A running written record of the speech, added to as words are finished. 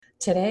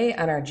Today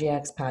on our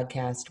GX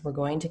podcast, we're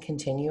going to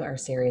continue our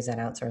series on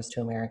Outsource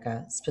to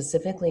America,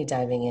 specifically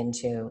diving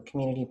into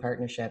community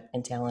partnership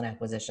and talent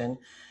acquisition.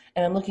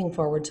 And I'm looking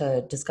forward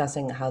to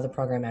discussing how the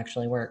program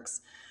actually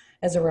works.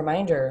 As a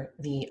reminder,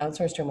 the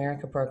Outsource to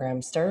America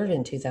program started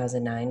in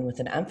 2009 with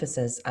an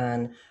emphasis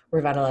on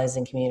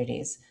revitalizing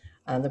communities.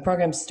 The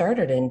program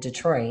started in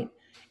Detroit,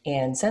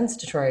 and since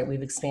Detroit,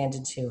 we've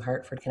expanded to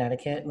Hartford,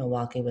 Connecticut,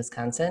 Milwaukee,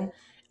 Wisconsin,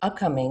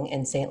 upcoming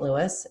in St.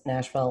 Louis,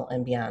 Nashville,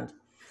 and beyond.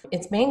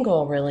 Its main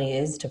goal really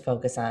is to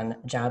focus on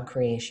job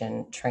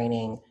creation,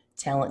 training,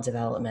 talent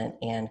development,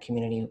 and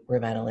community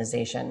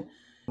revitalization.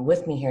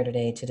 With me here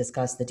today to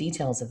discuss the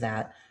details of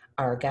that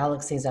are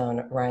Galaxy's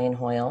own Ryan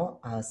Hoyle,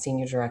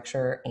 Senior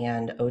Director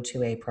and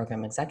O2A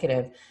Program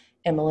Executive,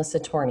 and Melissa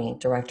Torney,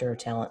 Director of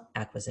Talent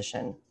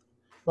Acquisition.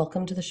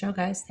 Welcome to the show,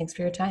 guys. Thanks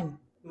for your time.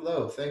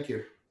 Hello, thank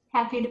you.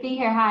 Happy to be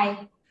here.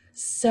 Hi.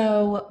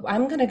 So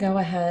I'm going to go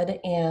ahead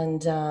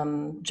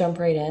and jump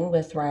right in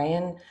with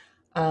Ryan.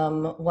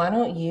 Why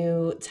don't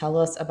you tell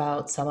us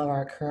about some of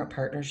our current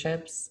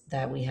partnerships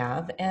that we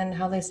have and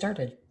how they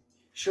started?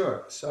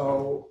 Sure.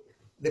 So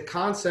the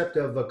concept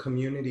of a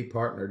community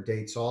partner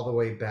dates all the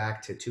way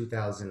back to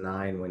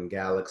 2009 when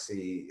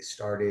Galaxy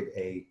started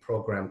a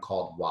program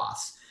called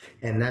WAS.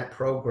 And that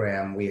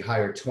program, we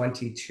hired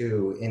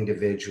 22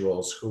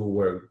 individuals who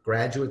were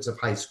graduates of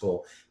high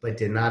school, but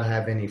did not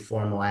have any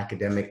formal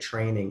academic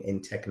training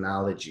in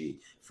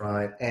technology.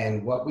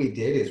 And what we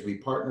did is we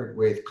partnered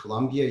with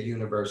Columbia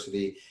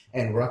University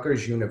and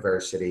Rutgers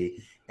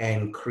University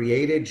and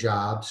created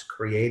jobs,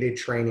 created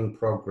training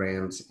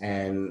programs,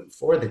 and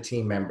for the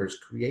team members,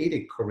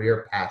 created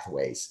career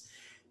pathways.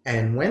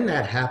 And when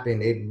that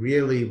happened, it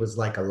really was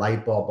like a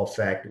light bulb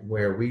effect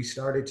where we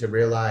started to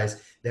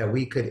realize that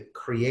we could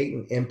create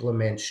and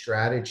implement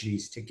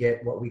strategies to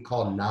get what we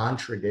call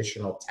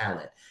non-traditional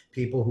talent,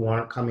 people who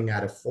aren't coming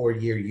out of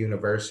four-year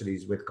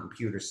universities with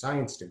computer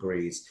science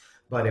degrees.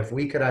 But if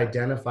we could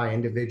identify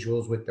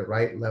individuals with the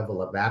right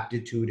level of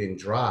aptitude and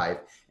drive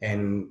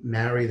and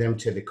marry them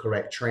to the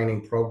correct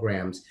training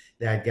programs,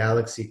 that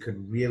Galaxy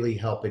could really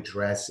help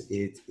address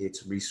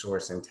its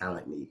resource and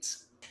talent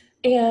needs.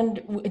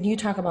 And when you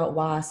talk about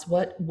WAS,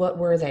 what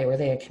were they? Were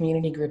they a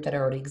community group that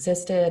already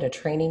existed, a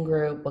training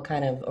group? What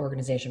kind of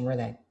organization were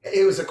they?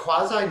 It was a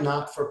quasi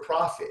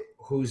not-for-profit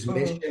whose Mhm.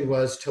 mission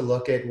was to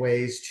look at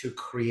ways to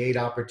create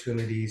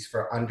opportunities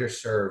for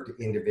underserved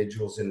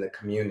individuals in the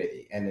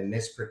community. And in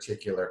this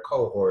particular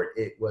cohort,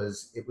 it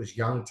was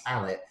young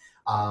talent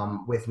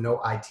with no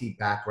IT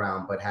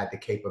background, but had the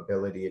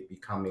capability of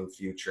becoming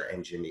future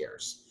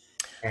engineers.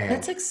 And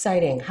That's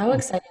exciting. How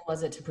exciting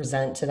was it to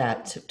present to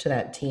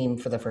that team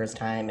for the first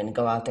time and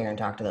go out there and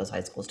talk to those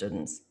high school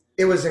students?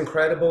 it was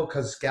incredible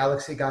because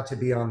Galaxy got to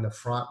be on the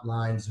front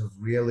lines of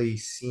really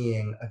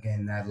seeing,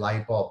 again, that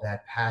light bulb,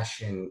 that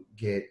passion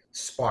get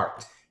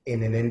sparked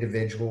in an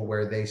individual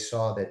where they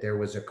saw that there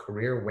was a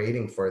career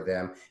waiting for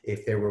them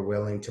if they were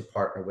willing to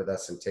partner with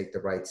us and take the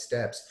right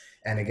steps.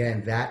 And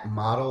again, that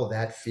model,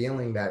 that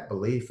feeling, that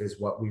belief is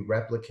what we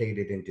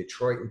replicated in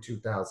Detroit in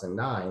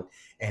 2009.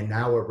 And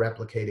now we're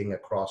replicating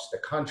across the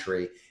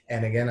country.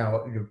 And again,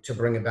 to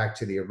bring it back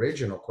to the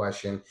original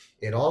question,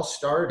 it all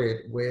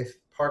started with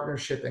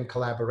partnership and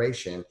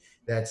collaboration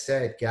that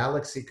said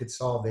Galaxy could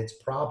solve its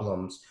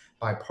problems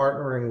by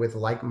partnering with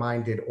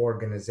like-minded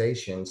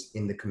organizations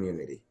in the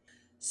community.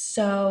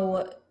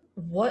 So,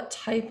 what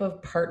type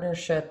of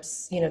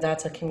partnerships,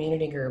 that's a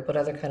community group, what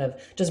other kind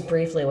of, just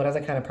briefly, what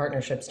other kind of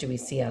partnerships do we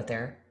see out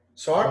there?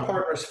 So our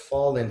partners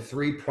fall in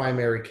three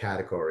primary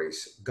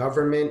categories: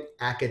 government,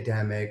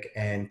 academic,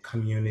 and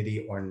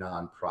community or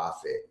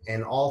nonprofit.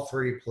 And all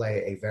three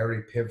play a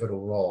very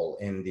pivotal role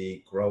in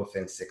the growth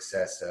and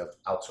success of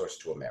Outsource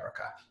to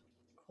America.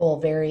 Well,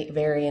 very,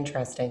 very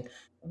interesting.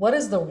 What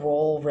is the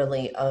role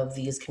really of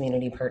these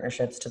community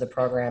partnerships to the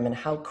program, and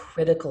how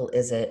critical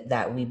is it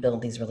that we build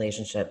these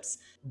relationships?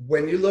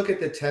 When you look at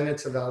the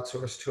tenets of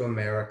Outsource to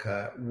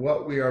America,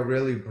 what we are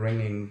really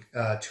bringing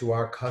to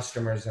our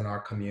customers and our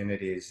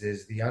communities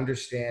is the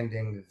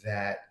understanding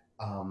that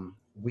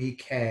we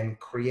can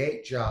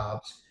create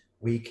jobs,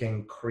 we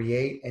can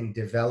create and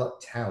develop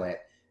talent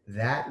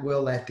that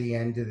will, at the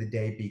end of the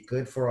day, be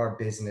good for our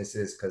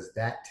businesses because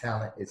that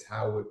talent is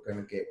how we're going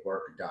to get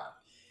work done.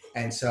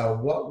 And so,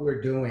 what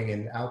we're doing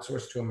in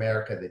Outsource to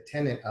America, the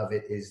tenet of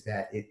it is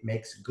that it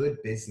makes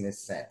good business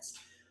sense.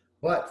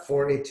 But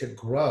for it to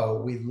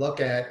grow, we look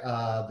at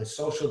the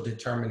social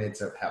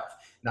determinants of health.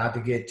 Not to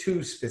get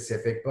too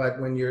specific,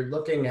 but when you're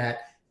looking at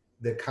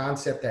the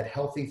concept that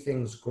healthy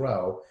things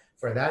grow,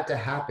 for that to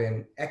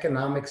happen,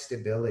 economic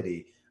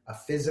stability, a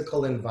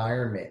physical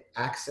environment,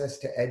 access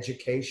to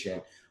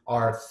education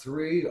are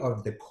three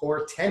of the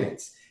core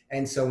tenets.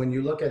 And so when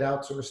you look at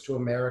Outsource to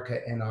America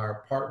and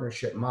our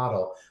partnership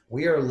model,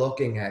 we are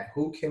looking at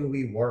who can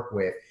we work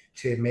with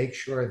to make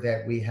sure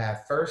that we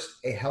have first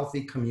a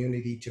healthy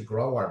community to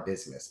grow our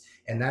business.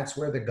 And that's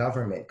where the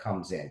government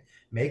comes in,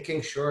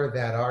 making sure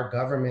that our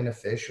government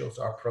officials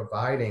are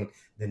providing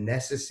the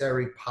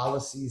necessary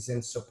policies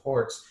and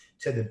supports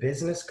to the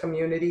business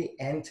community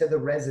and to the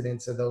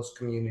residents of those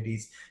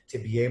communities to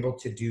be able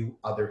to do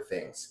other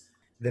things.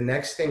 The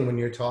next thing when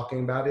you're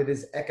talking about it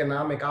is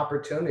economic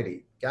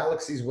opportunity.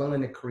 Galaxy's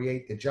willing to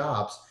create the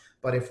jobs,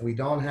 but if we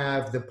don't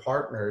have the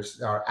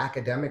partners, our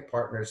academic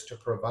partners, to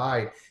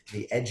provide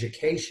the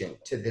education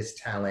to this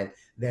talent,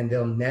 then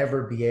they'll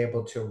never be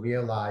able to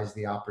realize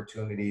the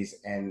opportunities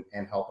and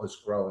help us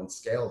grow and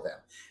scale them.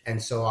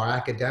 And so our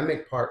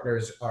academic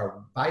partners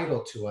are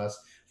vital to us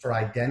for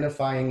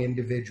identifying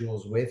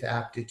individuals with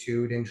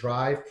aptitude and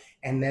drive,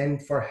 and then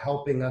for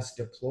helping us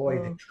deploy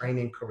the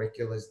training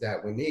curriculums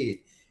that we need.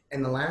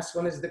 And the last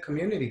one is the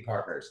community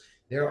partners.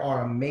 There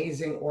are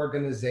amazing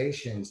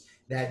organizations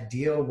that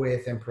deal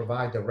with and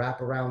provide the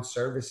wraparound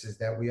services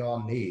that we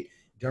all need.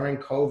 During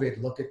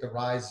COVID, look at the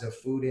rise of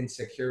food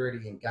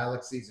insecurity and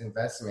Galaxy's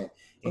investment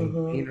in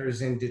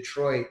Cleaners in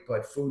Detroit,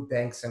 but food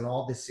banks in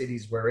all the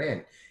cities we're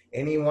in.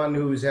 Anyone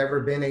who's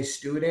ever been a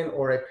student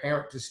or a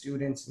parent to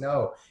students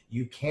know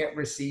you can't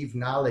receive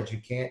knowledge, you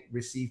can't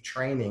receive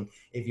training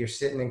if you're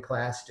sitting in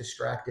class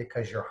distracted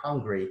because you're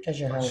hungry,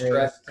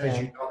 stressed because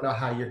you don't know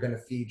how you're going to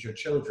feed your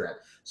children.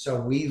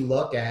 So we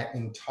look at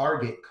and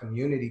target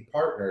community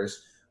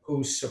partners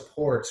whose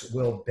supports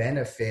will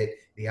benefit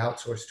the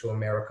Outsource to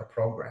America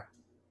program.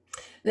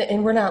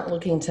 And we're not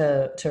looking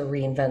to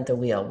reinvent the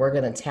wheel. We're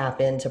going to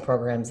tap into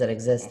programs that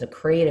exist, to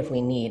create if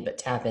we need, but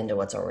tap into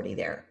what's already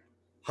there.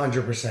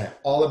 100%.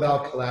 All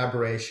about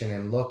collaboration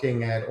and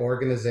looking at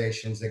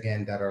organizations,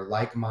 again, that are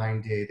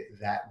like-minded,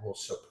 that will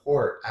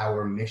support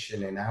our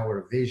mission and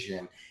our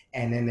vision.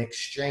 And in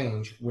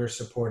exchange, we're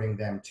supporting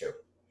them too.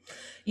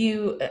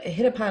 You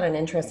hit upon an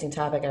interesting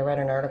topic. I read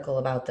an article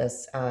about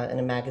this in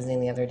a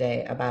magazine the other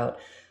day about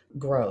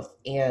growth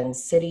and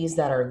cities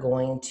that are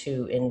going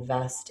to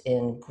invest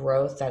in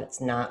growth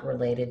that's not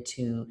related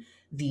to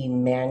the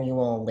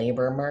manual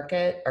labor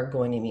market are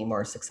going to be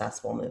more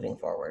successful moving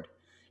forward.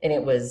 And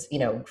it was,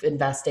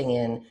 investing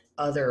in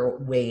other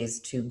ways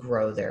to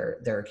grow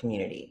their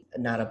community,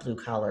 not a blue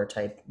collar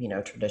type,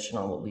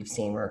 traditional what we've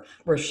seen.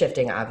 We're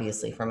shifting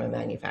obviously from a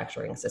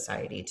manufacturing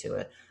society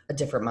to a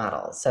different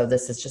model. So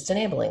this is just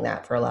enabling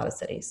that for a lot of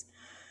cities.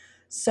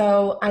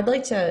 So I'd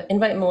like to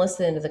invite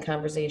Melissa into the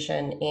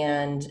conversation.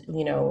 And,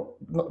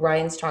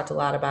 Ryan's talked a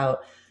lot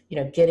about,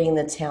 getting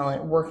the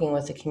talent, working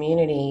with the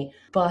community,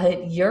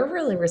 but you're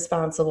really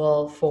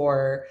responsible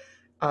for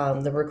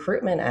the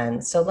recruitment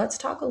end. So let's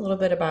talk a little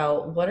bit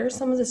about what are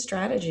some of the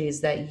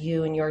strategies that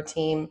you and your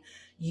team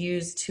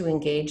use to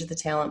engage the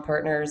talent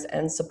partners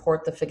and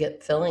support the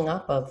filling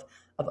up of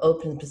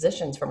open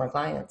positions from our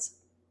clients.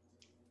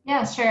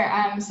 Yeah, sure.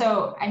 I'll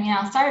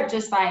start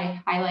just by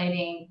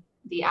highlighting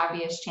the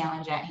obvious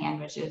challenge at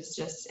hand, which is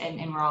just, and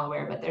we're all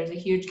aware, but there's a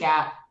huge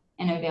gap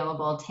in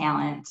available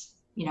talent,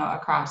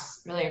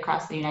 across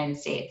the United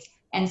States.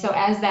 And so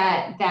as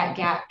that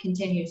gap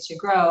continues to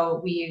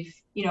grow, we've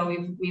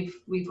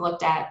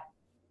looked at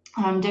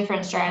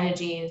different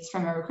strategies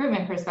from a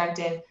recruitment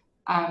perspective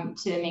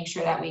to make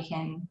sure that we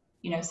can,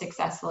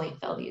 successfully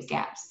fill these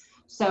gaps.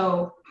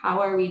 So how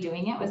are we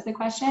doing it was the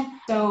question.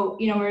 So,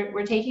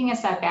 we're taking a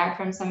step back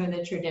from some of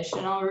the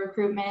traditional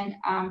recruitment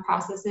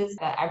processes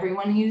that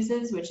everyone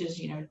uses, which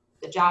is,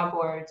 the job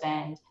boards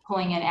and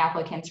pulling in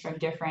applicants from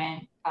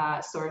different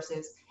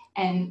sources.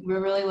 And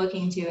we're really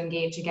looking to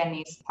engage, again,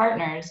 these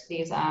partners,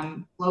 these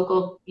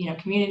local,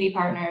 community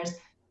partners,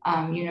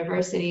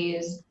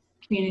 universities,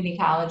 community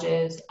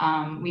colleges.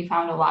 We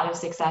found a lot of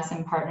success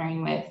in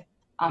partnering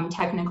with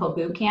technical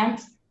boot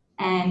camps.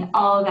 And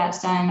all of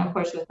that's done, of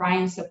course, with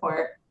Ryan's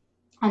support.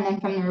 And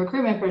then from the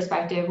recruitment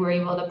perspective, we're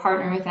able to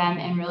partner with them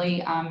and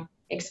really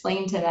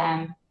explain to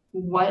them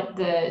what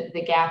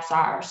the gaps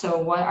are. So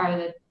what are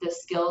the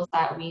skills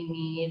that we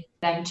need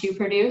them to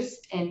produce,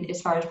 and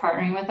as far as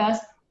partnering with us,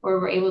 or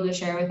we're able to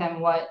share with them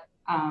what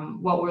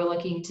we're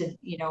looking to,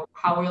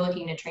 how we're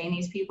looking to train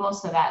these people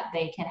so that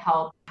they can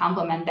help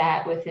complement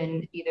that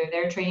within either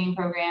their training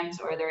programs,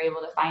 or they're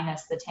able to find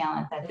us the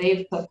talent that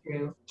they've put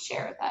through,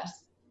 share with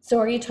us. So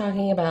are you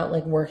talking about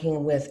like working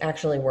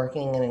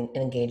and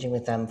engaging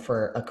with them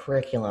for a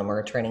curriculum or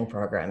a training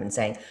program and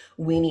saying,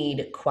 we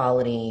need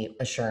quality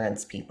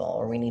assurance people,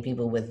 or we need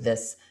people with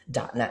this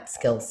 .NET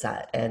skill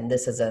set, and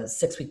this is a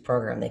 6-week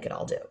program they could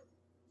all do?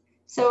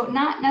 So we're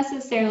not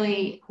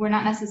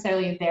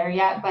necessarily there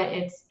yet, but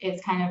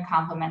it's kind of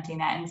complementing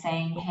that and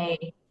saying,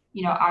 hey,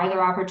 are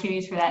there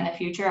opportunities for that in the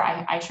future?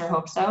 I sure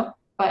hope so.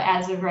 But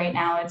as of right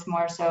now, it's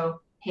more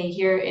so, hey,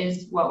 here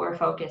is what we're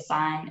focused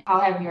on.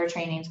 How have your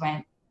trainings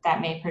went that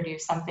may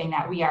produce something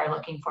that we are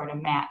looking for to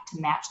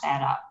match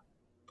that up?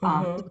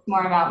 It's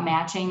more about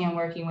matching and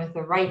working with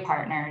the right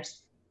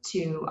partners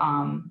to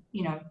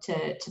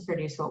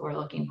produce what we're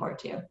looking for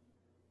too.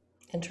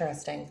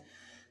 Interesting.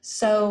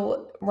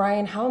 So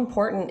Ryan, how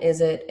important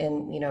is it,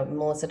 and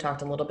Melissa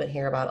talked a little bit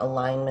here about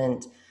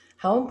alignment,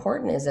 how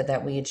important is it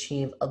that we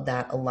achieve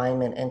that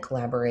alignment and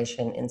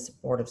collaboration in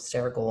support of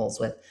STAIR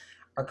goals with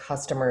our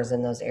customers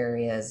in those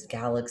areas,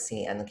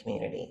 Galaxy and the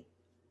community?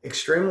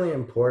 Extremely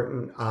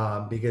important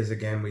because,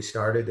 again, we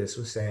started this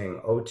with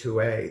saying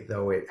O2A,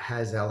 though it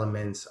has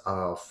elements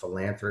of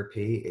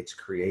philanthropy, it's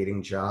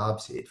creating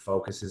jobs, it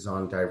focuses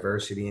on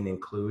diversity and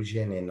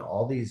inclusion, and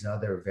all these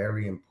other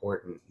very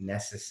important,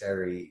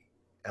 necessary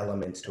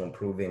elements to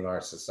improving our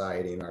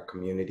society and our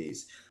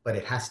communities. But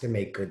it has to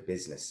make good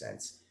business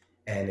sense.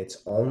 And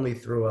it's only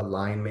through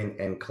alignment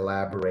and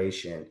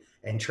collaboration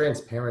and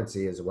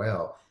transparency as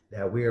well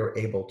that we are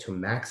able to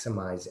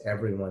maximize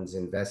everyone's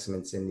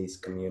investments in these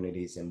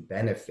communities and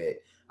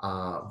benefit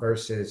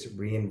versus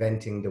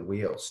reinventing the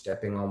wheel,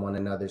 stepping on one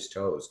another's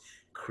toes,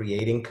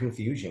 creating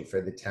confusion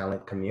for the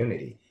talent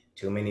community.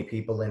 Too many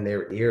people in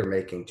their ear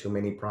making too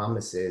many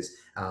promises,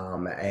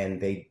 and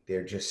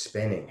they're just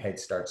spinning,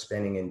 heads start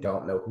spinning, and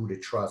don't know who to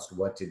trust,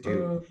 what to do,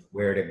 Mm,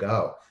 where to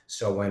go.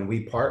 So when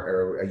we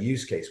partner, a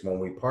use case, when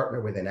we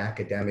partner with an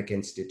academic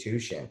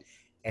institution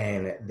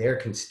and their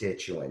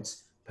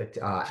constituents,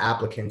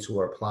 applicants who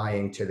are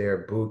applying to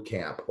their boot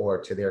camp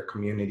or to their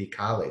community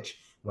college,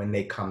 when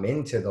they come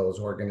into those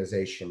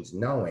organizations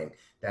knowing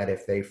that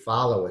if they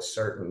follow a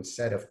certain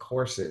set of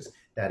courses,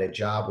 that a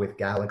job with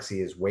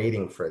Galaxy is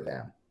waiting for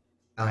them.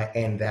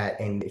 And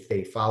if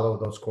they follow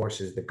those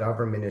courses, the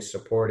government is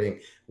supporting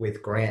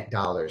with grant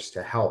dollars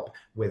to help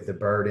with the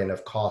burden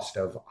of cost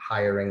of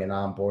hiring and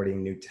onboarding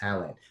new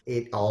talent.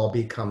 It all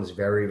becomes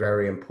very,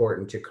 very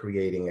important to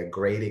creating a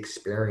great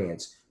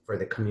experience for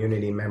the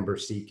community member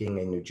seeking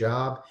a new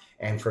job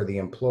and for the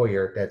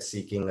employer that's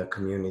seeking a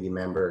community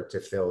member to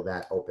fill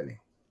that opening.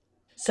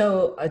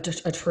 So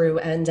just a true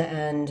end to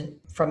end,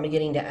 from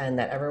beginning to end,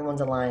 that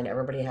everyone's aligned,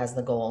 everybody has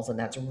the goals, and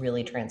that's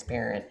really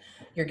transparent.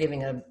 You're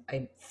giving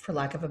for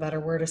lack of a better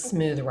word, a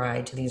smooth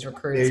ride to these There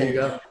recruits. you And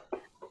go.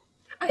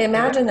 I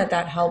imagine that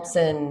that helps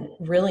in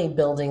really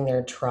building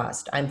their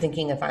trust. I'm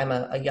thinking if I'm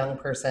a young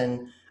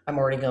person, I'm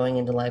already going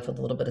into life with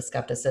a little bit of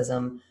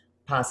skepticism,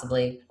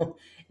 possibly,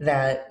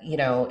 that,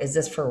 is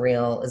this for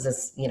real? Is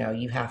this,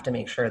 you have to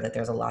make sure that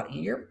there's a lot,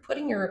 you're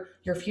putting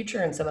your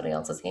future in somebody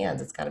else's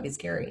hands. It's got to be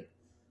scary.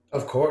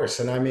 Of course.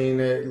 And I mean,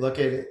 look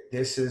at it.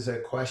 This is a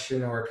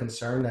question or a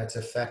concern that's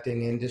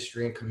affecting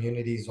industry and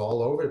communities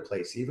all over the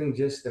place. Even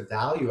just the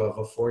value of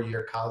a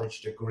 4-year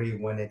college degree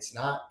when it's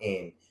not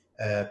in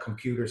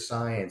computer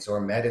science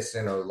or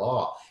medicine or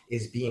law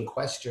is being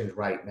questioned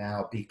right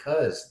now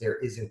because there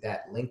isn't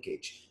that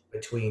linkage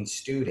between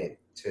student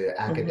to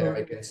Hmm.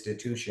 academic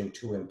institution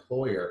to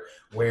employer,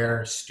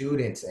 where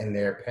students and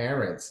their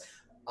parents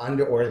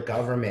under or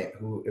government,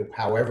 who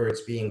however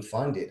it's being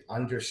funded,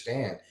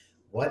 understand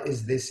what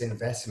is this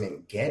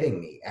investment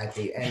getting me at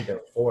the end of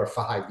 4 or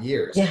 5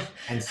 years. Yeah.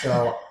 And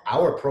so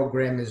our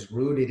program is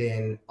rooted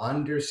in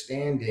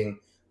understanding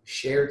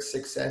shared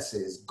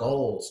successes,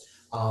 goals,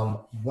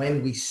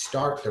 when we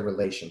start the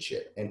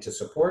relationship. And to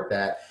support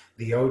that,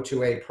 the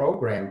O2A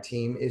program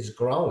team is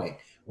growing.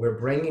 We're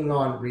bringing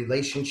on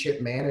relationship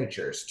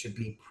managers to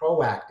be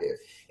proactive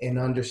in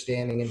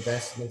understanding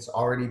investments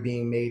already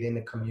being made in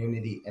the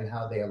community and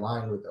how they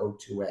align with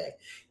O2A,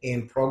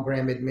 in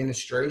program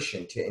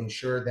administration to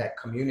ensure that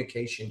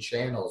communication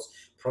channels,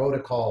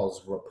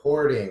 protocols,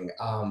 reporting,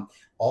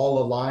 all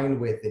align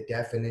with the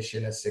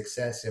definition of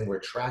success, and we're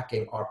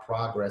tracking our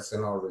progress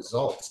and our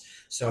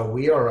results. So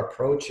we are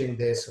approaching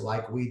this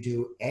like we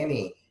do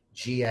any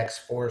GX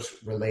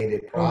Force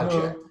related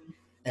project. Hmm.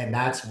 And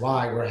that's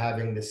why we're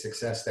having the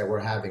success that we're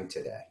having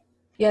today.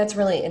 Yeah, it's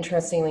really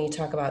interesting when you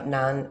talk about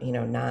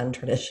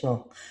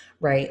non-traditional,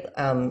 right?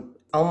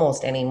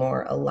 Almost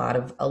anymore, a lot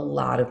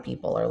of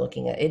people are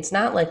looking at. It's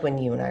not like when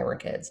you and I were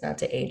kids, not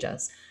to age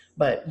us,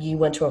 but you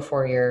went to a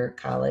 4-year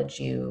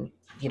college,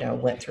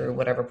 went through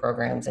whatever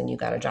programs and you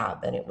got a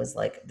job, and it was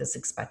like this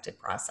expected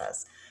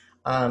process.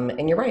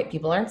 And you're right,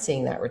 people aren't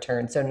seeing that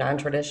return. So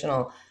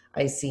non-traditional,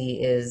 I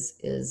see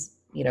is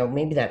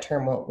maybe that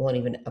term won't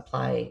even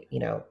apply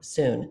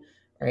soon,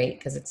 right?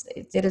 Because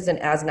it isn't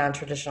as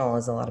non-traditional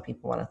as a lot of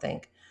people want to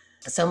think.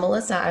 So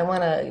Melissa, I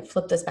want to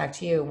flip this back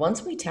to you.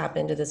 Once we tap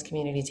into this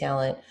community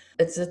talent,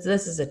 this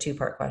is a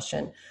two-part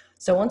question.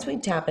 So once we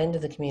tap into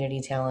the community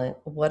talent,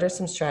 what are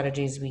some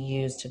strategies we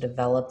use to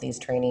develop these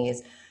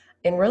trainees?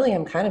 And really,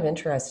 I'm kind of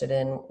interested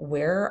in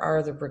where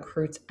are the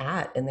recruits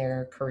at in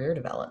their career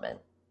development?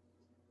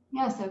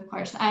 Yes, of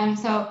course.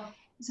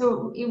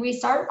 So we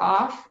start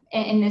off,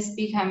 and this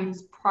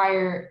becomes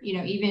prior,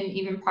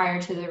 even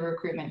prior to the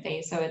recruitment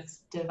phase. So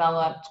it's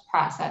developed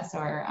process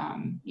or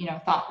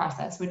thought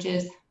process, which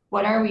is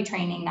what are we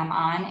training them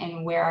on,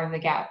 and where are the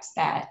gaps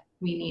that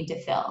we need to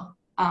fill.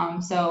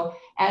 So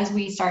as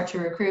we start to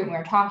recruit and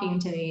we're talking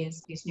to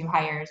these new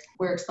hires,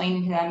 we're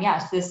explaining to them,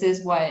 yes, this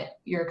is what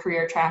your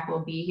career track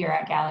will be here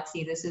at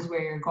Galaxy. This is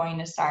where you're going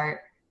to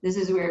start. This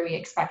is where we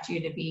expect you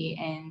to be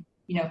in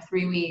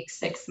 3 weeks,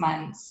 6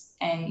 months,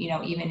 and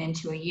even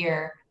into a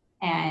year.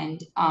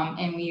 And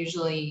we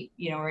usually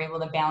we're able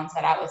to balance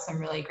that out with some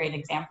really great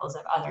examples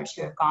of others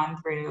who have gone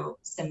through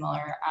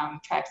similar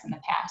tracks in the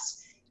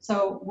past.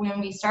 So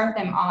when we start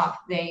them off,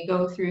 they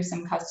go through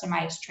some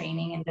customized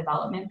training and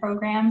development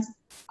programs,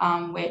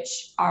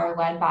 which are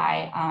led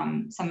by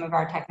some of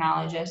our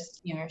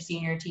technologists, our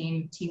senior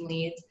team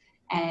leads.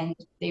 and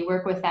they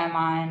work with them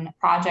on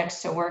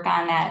projects to work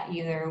on that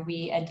either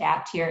we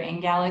adapt here in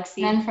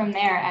Galaxy. And then from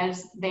there,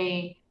 as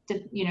they,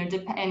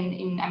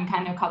 and I'm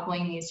kind of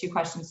coupling these two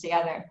questions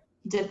together,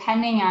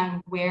 depending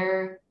on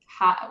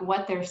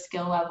what their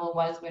skill level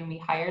was when we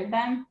hired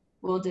them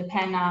will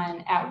depend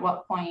on at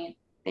what point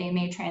they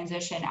may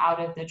transition out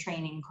of the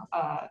training,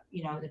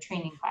 the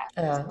training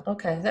classes.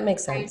 Okay, that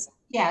makes sense. Right?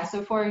 Yeah.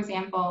 So, for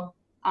example,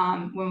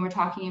 when we're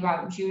talking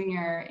about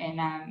junior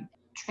and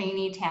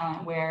trainee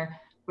talent, where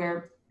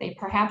they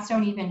perhaps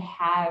don't even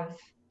have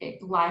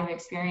live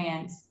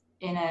experience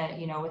in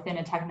within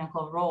a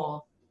technical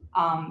role,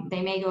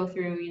 they may go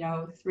through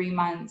 3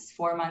 months,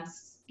 4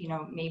 months,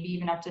 maybe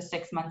even up to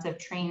 6 months of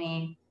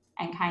training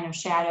and kind of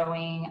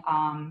shadowing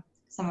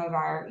some of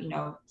our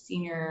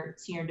senior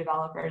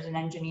developers and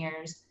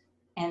engineers,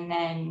 and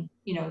then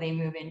they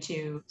move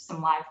into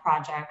some live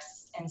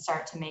projects and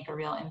start to make a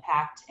real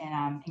impact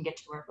and get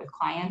to work with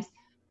clients.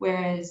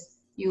 Whereas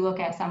you look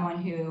at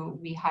someone who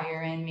we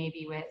hire in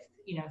maybe with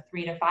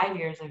 3 to 5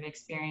 years of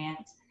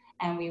experience,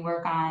 and we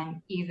work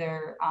on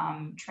either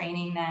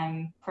training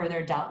them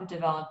further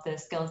develop the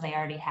skills they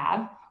already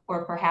have,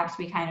 or perhaps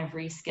we kind of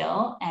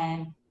reskill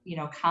and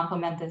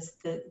complement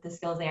the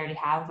skills they already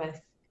have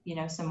with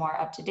some more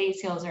up-to-date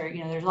skills, or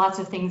there's lots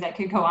of things that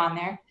could go on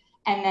there.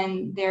 And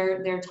then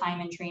their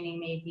time in training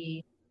may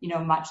be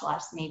much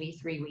less, maybe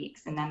 3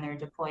 weeks, and then they're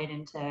deployed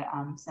into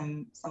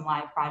some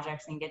live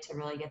projects and get to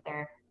really get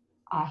their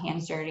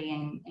hands dirty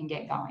and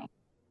get going.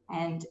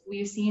 And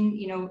we've seen,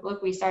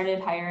 look, we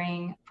started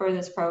hiring for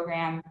this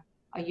program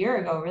a year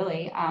ago,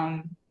 really,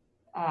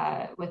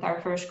 with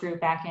our first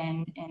group back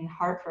in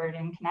Hartford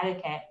in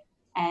Connecticut.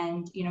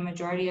 And,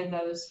 majority of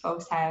those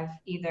folks have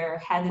either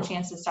had the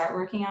chance to start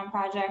working on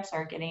projects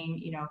or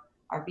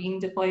are being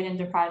deployed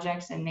into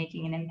projects and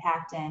making an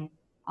impact. And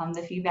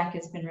the feedback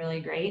has been really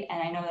great.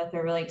 And I know that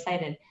they're really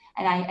excited.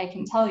 And I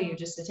can tell you,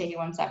 just to take it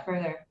one step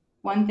further,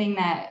 one thing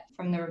that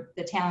from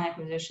the talent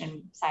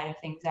acquisition side of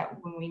things, that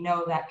when we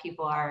know that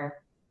people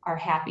are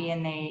happy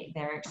and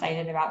they're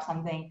excited about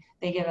something,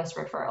 they give us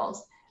referrals.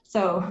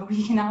 So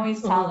we can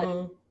always tell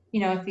that,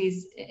 if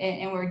these,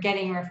 and we're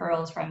getting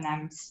referrals from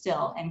them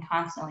still and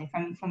constantly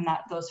from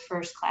the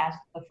first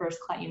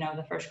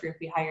group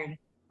we hired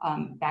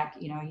back,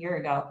 a year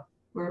ago.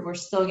 We're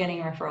still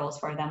getting referrals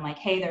for them, like,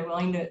 hey, they're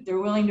willing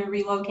to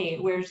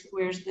relocate. Where's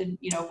the,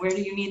 where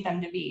do you need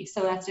them to be?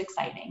 So that's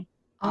exciting.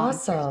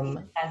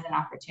 Awesome. As an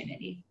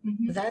opportunity.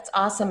 That's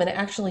awesome. And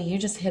actually, you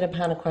just hit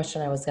upon a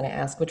question I was going to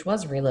ask, which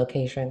was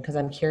relocation, because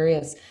I'm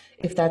curious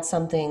if that's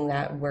something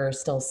that we're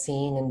still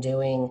seeing and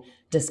doing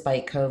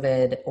despite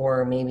COVID,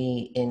 or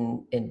maybe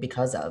in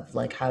because of,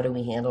 like, how do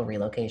we handle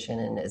relocation,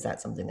 and is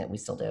that something that we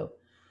still do?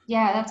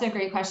 Yeah, that's a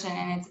great question,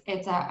 and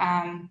it's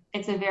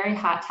a very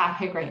hot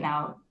topic right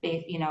now,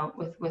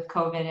 with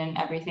COVID and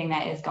everything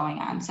that is going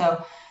on.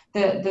 So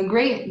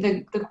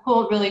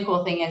really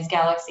cool thing is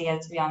Galaxy,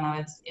 as we all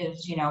know,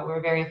 is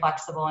we're very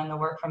flexible in the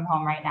work from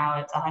home right now.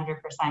 It's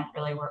 100%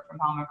 really work from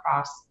home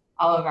across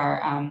all of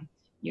our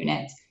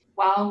units.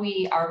 While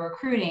we are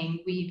recruiting,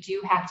 we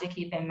do have to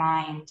keep in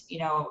mind,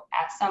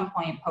 at some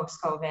point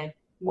post-COVID,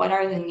 what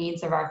are the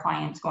needs of our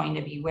clients going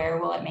to be? Where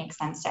will it make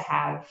sense to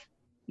have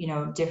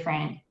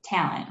different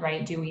talent,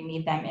 right? Do we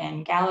need them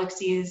in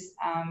Galaxy's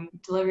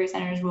delivery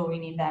centers? Will we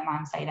need them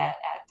on site at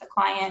the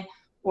client?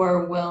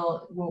 Or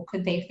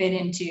could they fit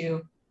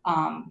into,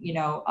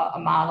 a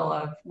model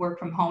of work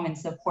from home and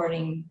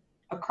supporting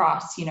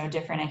across,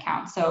 different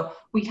accounts? So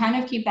we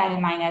kind of keep that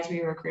in mind as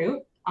we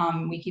recruit.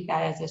 We keep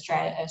that as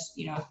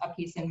a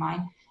piece in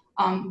mind.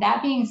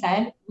 That being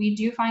said, we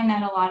do find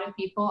that a lot of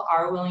people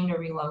are willing to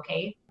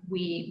relocate.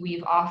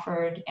 We've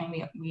offered, and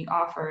we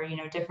offer,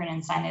 different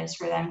incentives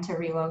for them to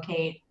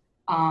relocate.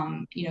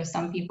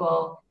 Some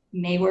people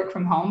may work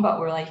from home,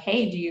 but we're like,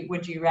 hey,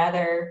 would you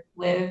rather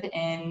live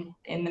in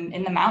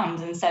the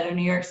mountains instead of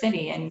New York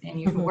City, and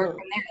you can work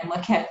from there and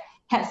look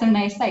at some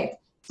nice sites.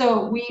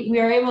 So we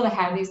are able to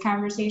have these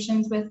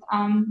conversations with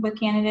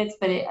candidates,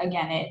 but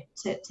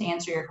to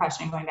answer your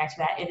question, going back to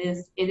that,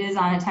 it is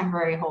on a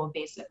temporary hold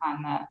based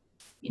upon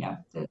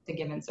the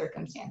given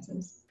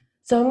circumstances.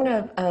 So I'm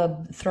going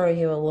to throw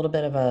you a little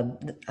bit of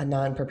a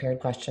non-prepared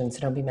question,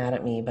 so don't be mad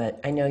at me, but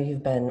I know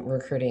you've been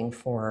recruiting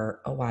for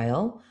a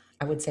while.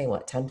 I would say,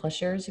 10 plus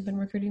years you've been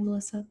recruiting,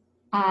 Melissa?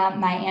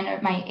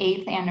 My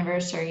 8th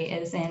anniversary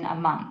is in a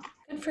month.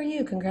 Good for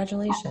you.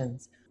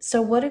 Congratulations.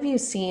 So what have you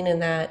seen in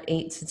that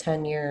 8 to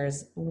 10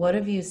 years? What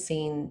have you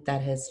seen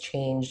that has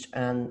changed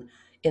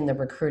in the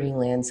recruiting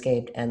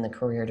landscape and the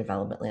career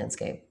development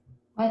landscape?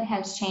 What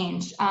has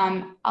changed?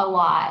 A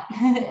lot,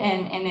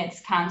 and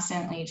it's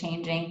constantly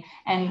changing.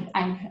 And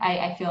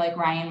I feel like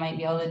Ryan might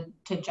be able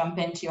to jump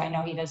into. I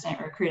know he doesn't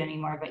recruit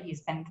anymore, but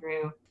he's been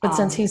through. But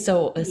since he's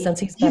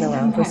been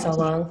around for so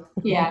long.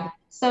 Yeah.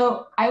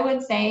 So I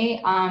would say,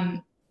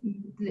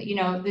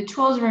 the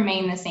tools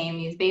remain the same.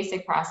 These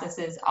basic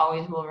processes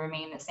always will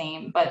remain the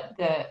same. But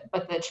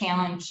the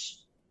challenge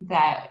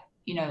that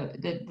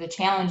the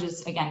challenge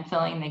is, again,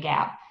 filling the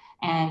gap.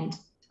 And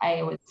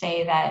I would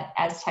say that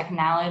as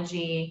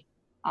technology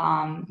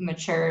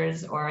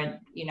matures, or,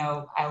 you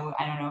know, I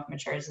don't know if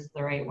matures is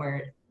the right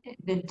word.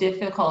 The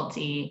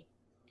difficulty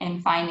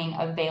in finding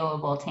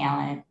available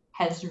talent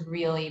has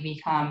really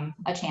become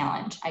a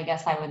challenge. I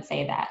guess I would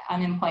say that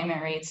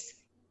unemployment rates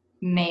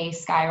may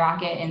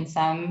skyrocket in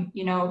some,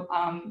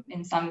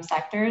 in some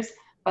sectors,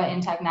 but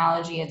in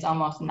technology, it's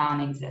almost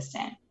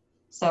non-existent.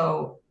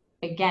 So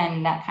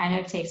again, that kind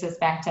of takes us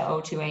back to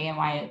O2A and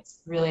why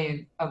it's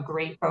really a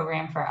great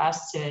program for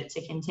us to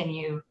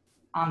continue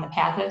on the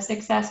path of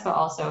success, but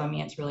also, I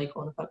mean, it's really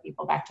cool to put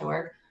people back to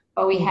work.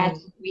 But we had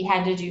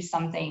to do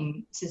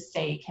something to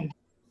stay competitive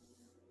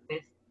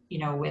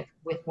with,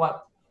 with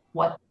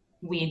what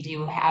we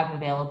do have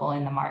available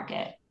in the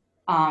market,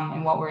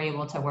 and what we're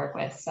able to work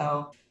with.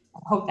 So I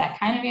hope that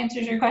kind of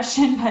answers your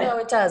question, No,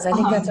 but it does. I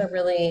think that's um, a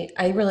really,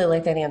 I really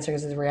like that answer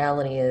because the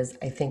reality is,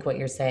 I think what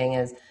you're saying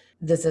is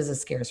this is a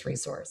scarce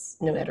resource.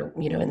 No matter,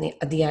 in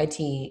the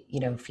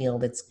IT,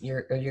 field,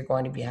 you're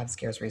going to have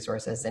scarce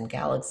resources. And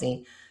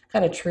Galaxy,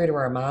 kind of true to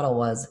our model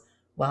was,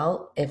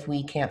 well, if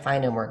we can't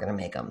find them, we're going to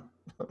make them.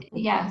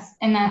 yes,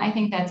 and that, I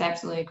think that's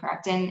absolutely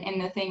correct.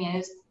 And the thing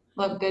is,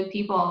 look, good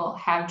people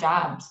have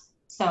jobs.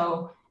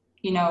 So,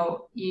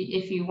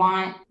 if you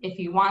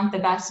want the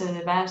best of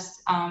the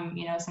best,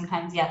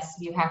 sometimes yes,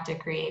 you have to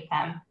create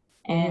them.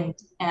 Hmm. And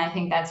I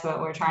think that's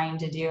what we're trying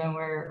to do, and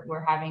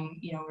we're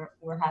having,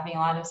 we're having a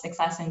lot of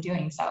success in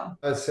doing so.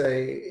 I'd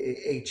say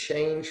a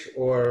change,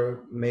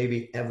 or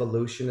maybe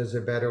evolution is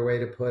a better way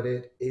to put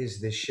it,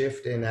 is the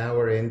shift in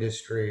our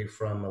industry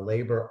from a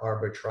labor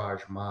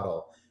arbitrage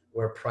model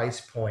where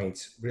price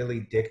points really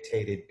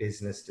dictated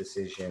business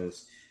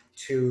decisions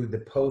to the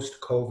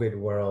post COVID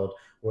world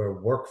where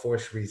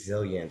workforce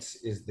resilience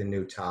is the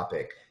new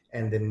topic,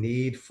 and the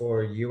need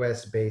for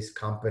US based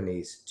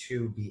companies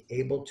to be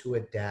able to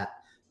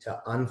adapt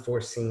to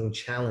unforeseen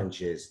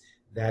challenges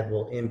that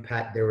will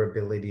impact their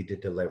ability to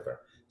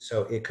deliver.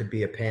 So it could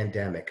be a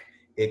pandemic,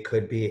 it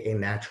could be a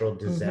natural Hmm.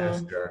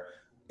 disaster,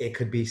 it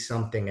could be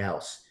something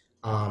else.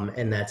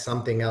 And that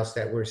something else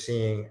that we're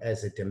seeing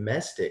as a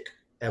domestic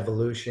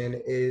evolution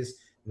is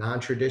non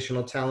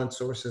traditional talent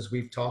sources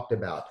we've talked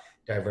about,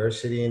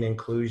 diversity and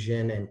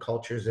inclusion, and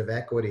cultures of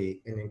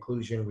equity and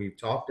inclusion we've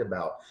talked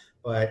about.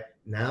 But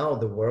now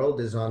the world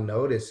is on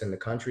notice and the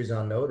country's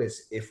on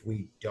notice. If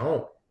we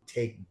don't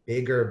take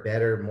bigger,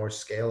 better, more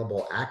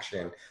scalable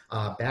action,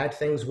 bad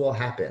things will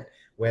happen,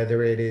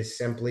 whether it is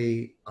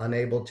simply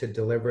unable to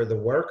deliver the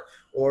work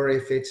or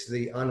if it's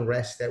the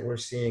unrest that we're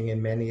seeing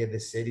in many of the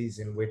cities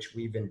in which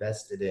we've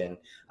invested in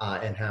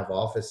and have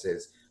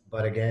offices.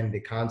 But again, the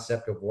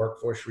concept of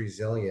workforce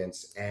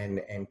resilience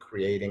and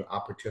creating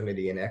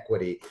opportunity and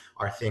equity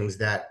are things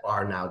that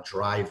are now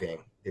driving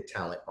the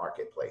talent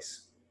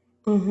marketplace.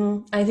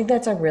 I think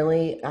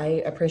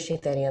I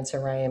appreciate that answer,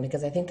 Ryan,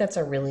 because I think that's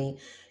a really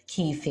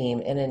key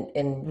theme.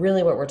 And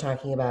really what we're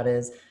talking about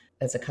is,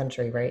 as a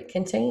country, right,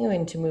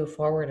 continuing to move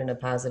forward in a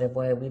positive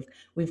way.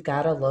 We've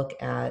got to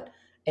look at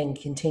and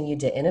continue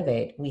to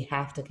innovate. We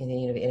have to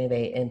continue to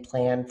innovate and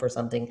plan for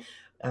something.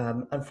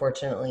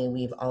 Unfortunately,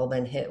 we've all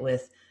been hit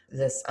with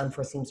this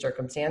unforeseen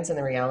circumstance, and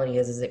the reality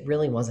is it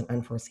really wasn't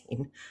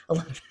unforeseen. A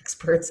lot of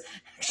experts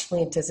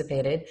actually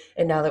anticipated.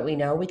 And now that we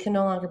know, we can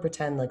no longer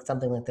pretend like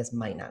something like this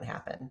might not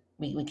happen.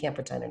 We can't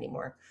pretend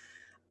anymore.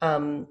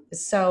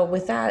 So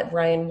with that,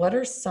 Ryan, what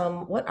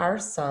are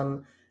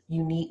some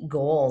unique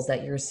goals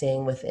that you're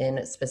seeing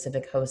within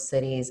specific host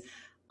cities?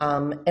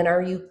 And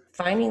are you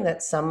finding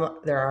that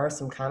there are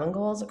some common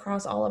goals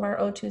across all of our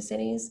O2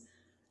 cities?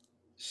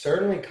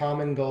 Certainly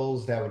common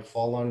goals that would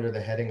fall under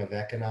the heading of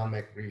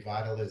economic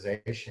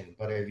revitalization,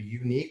 but a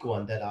unique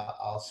one that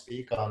I'll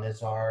speak on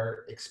is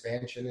our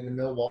expansion into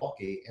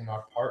Milwaukee and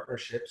our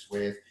partnerships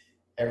with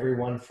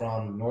everyone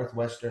from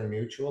Northwestern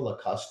Mutual, a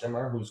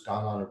customer who's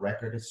gone on a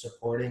record of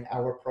supporting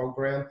our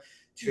program,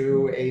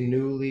 to Mhm. a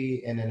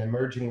newly and an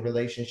emerging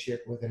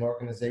relationship with an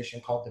organization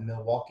called the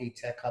Milwaukee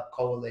Tech Hub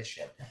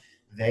Coalition.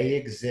 They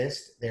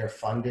exist, they're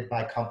funded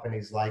by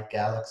companies like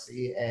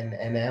Galaxy and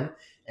NM,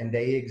 and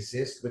they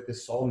exist with the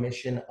sole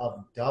mission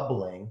of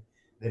doubling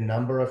the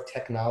number of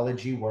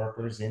technology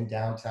workers in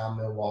downtown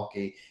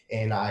Milwaukee.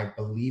 And I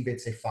believe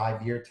it's a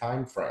 5 year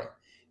time frame.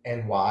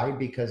 And why?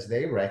 Because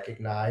they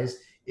recognize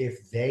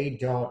if they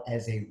don't,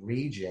 as a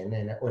region,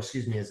 and or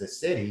excuse me, as a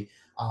city,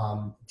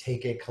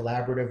 take a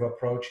collaborative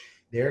approach,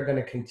 they're going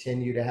to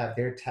continue to have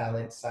their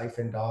talent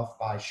siphoned off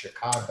by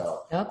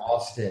Chicago, Yep.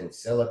 Austin,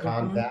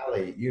 Silicon Hmm.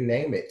 Valley, you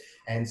name it.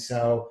 And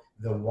so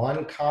the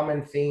one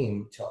common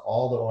theme to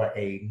all the, or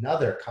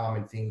another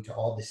common theme to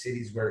all the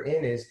cities we're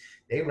in is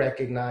they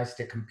recognize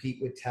to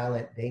compete with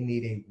talent, they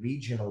need a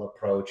regional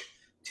approach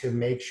to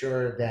make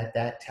sure that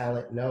that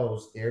talent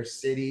knows their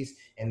cities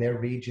and their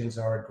regions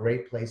are a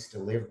great place to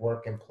live,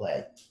 work, and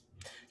play.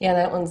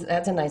 Yeah,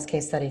 that's a nice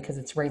case study because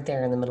it's right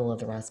there in the middle of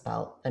the Rust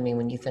Belt. I mean,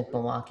 when you think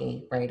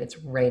Milwaukee, right, it's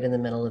right in the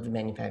middle of the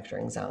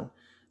manufacturing zone.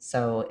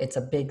 So it's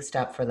a big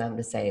step for them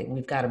to say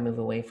we've got to move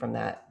away from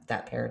that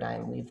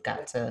paradigm. We've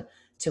got to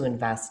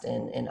invest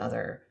in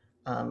other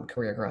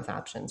career growth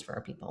options for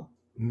our people.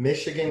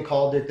 Michigan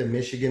called it the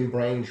Michigan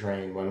brain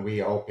drain when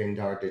we opened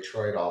our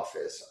Detroit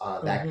office.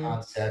 That Mm-hmm.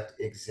 concept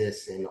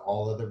exists in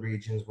all of the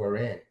regions we're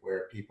in,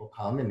 where people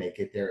come and they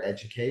get their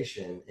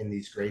education in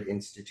these great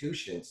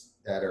institutions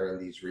that are in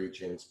these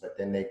regions, but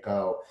then they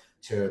go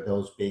to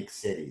those big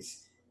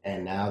cities.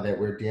 And now that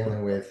we're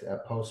dealing with a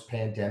post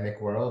pandemic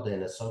world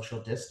and a social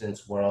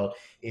distance world,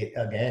 it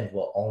again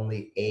will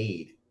only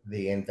aid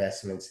the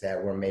investments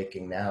that we're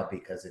making now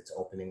because it's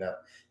opening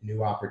up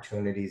new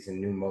opportunities and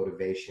new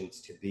motivations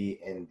to be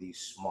in these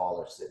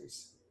smaller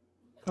cities.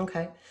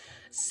 Okay.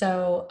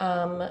 So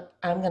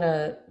I'm going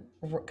to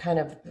kind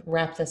of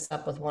wrap this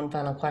up with one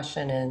final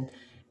question, and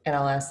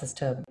I'll ask this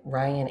to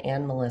Ryan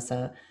and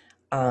Melissa.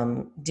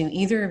 Do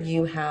either of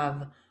you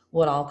have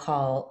what I'll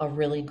call a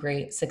really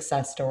great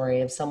success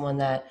story of someone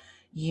that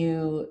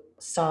you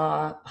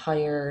saw,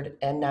 hired,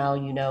 and now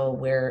you know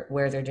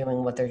where they're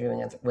doing what they're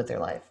doing with their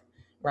life?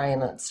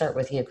 Ryan, let's start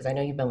with you because I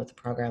know you've been with the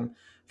program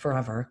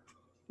forever.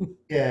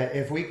 Yeah,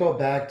 if we go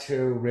back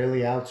to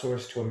really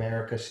outsource to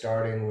America,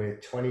 starting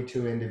with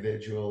 22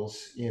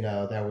 individuals,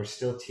 that were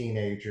still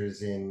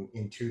teenagers in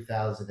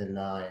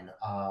 2009,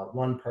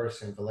 one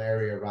person,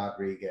 Valeria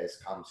Rodriguez,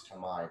 comes to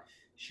mind.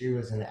 She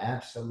was an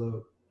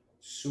absolute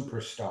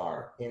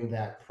superstar in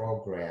that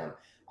program,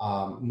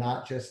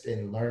 not just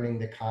in learning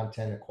the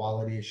content of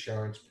quality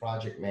assurance,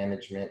 project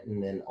management,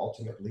 and then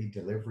ultimately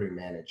delivery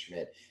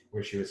management,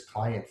 where she was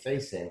client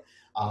facing,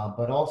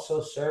 but also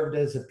served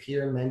as a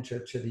peer mentor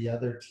to the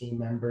other team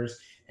members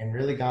and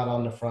really got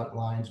on the front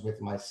lines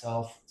with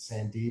myself,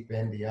 Sandeep,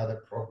 and the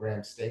other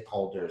program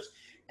stakeholders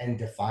and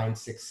defined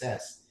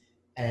success.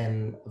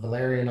 And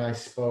Valeria and I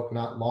spoke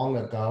not long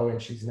ago,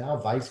 and she's now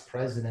vice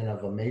president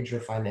of a major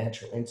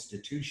financial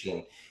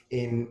institution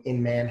in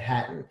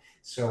Manhattan.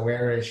 So,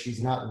 whereas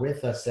she's not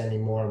with us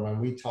anymore, when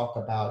we talk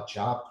about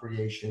job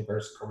creation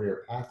versus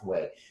career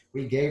pathway,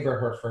 we gave her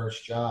her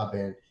first job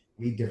and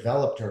we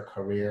developed her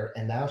career,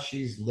 and now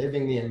she's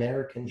living the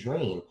American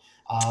dream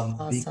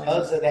Awesome.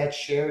 because of that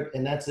shared,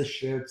 and that's a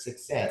shared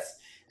success.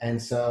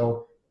 And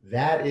so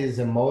that is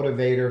a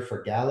motivator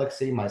for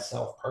Galaxy,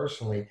 myself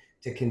personally,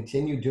 to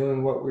continue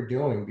doing what we're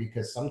doing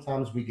because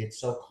sometimes we get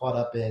so caught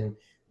up in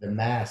the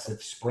mass of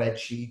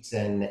spreadsheets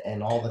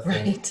and all the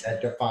things Right.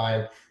 that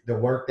define the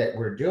work that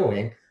we're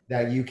doing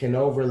that you can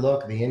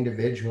overlook the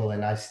individual.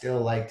 And I still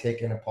like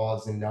taking a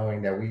pause and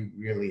knowing that we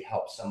really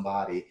help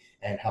somebody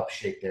and help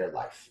shape their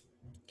life.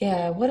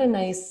 Yeah, what a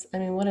nice, I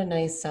mean, what a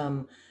nice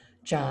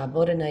job.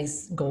 What a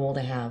nice goal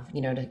to have,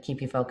 to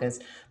keep you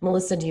focused.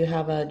 Melissa, do you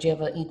have an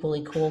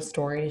equally cool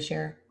story to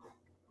share?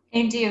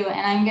 I do,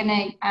 and I'm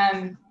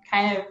gonna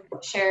kind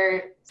of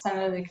share some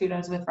of the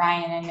kudos with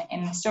Ryan.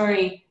 And the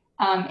story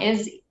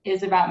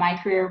is about my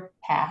career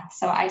path.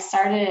 So I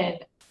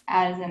started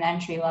as an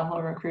entry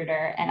level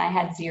recruiter, and I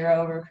had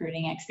zero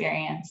recruiting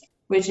experience,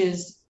 which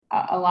is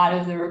a lot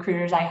of the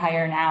recruiters I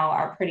hire now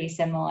are pretty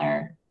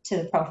similar to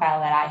the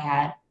profile that I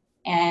had.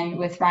 And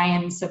with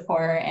Ryan's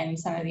support and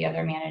some of the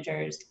other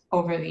managers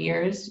over the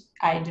years,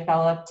 I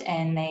developed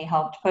and they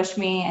helped push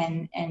me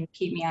and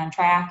keep me on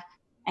track,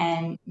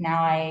 and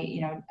now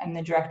I'm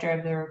the director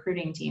of the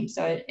recruiting team.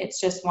 So it's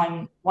just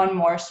one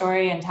more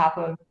story on top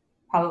of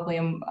probably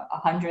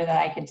 100 that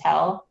I could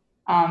tell,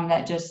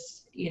 that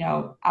just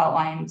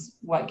outlines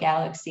what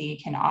Galaxy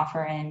can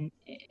offer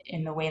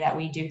in the way that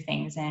we do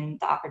things and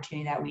the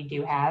opportunity that we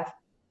do have,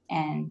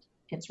 and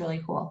it's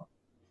really cool.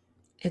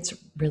 It's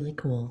really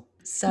cool.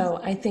 So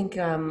I think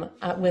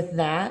with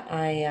that,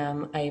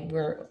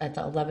 we're at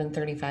the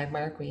 11:35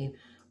 mark.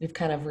 We've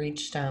kind of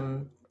reached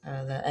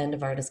the end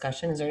of our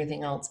discussion. Is there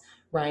anything else,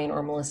 Ryan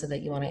or Melissa,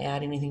 that you want to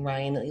add? Anything,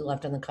 Ryan, that you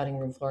left on the cutting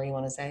room floor you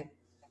want to say?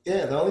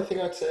 Yeah, the only thing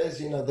I'd say is,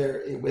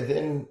 there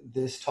within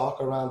this talk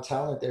around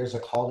talent, there's a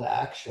call to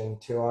action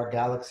to our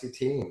Galaxy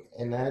team,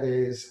 and that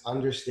is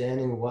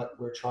understanding what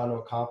we're trying to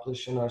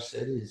accomplish in our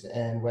cities,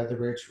 and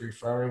whether it's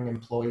referring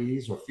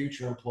employees or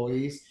future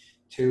employees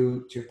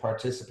to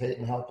participate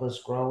and help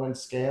us grow and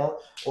scale,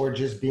 or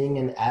just being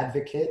an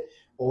advocate,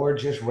 or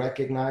just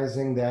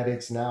recognizing that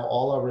it's now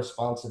all our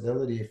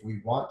responsibility if we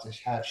want to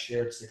have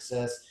shared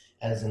success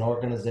as an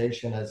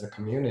organization, as a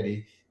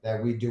community,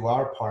 that we do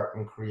our part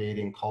in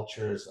creating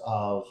cultures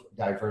of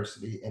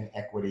diversity and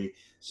equity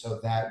so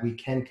that we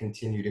can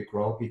continue to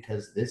grow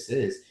because this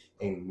is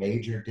a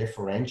major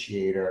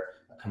differentiator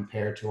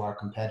compared to our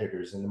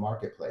competitors in the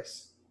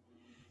marketplace.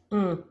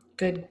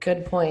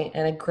 Good point,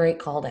 and a great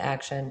call to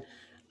action.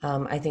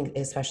 I think,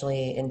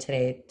 especially in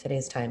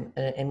today's time,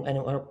 and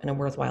a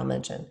worthwhile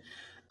mention.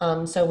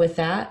 So with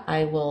that,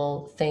 I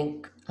will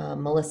thank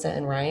Melissa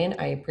and Ryan.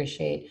 I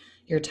appreciate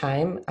your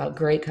time.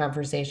 Great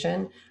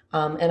conversation,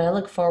 and I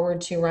look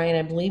forward to Ryan.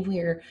 I believe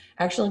we are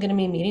actually going to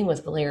be meeting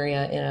with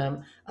Valeria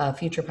in a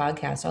future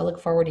podcast. So I look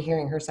forward to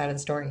hearing her side of the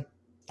story.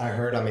 I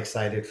heard. I'm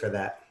excited for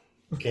that.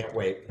 Can't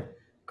wait.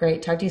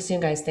 Great. Talk to you soon,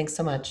 guys. Thanks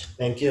so much.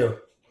 Thank you.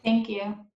 Thank you.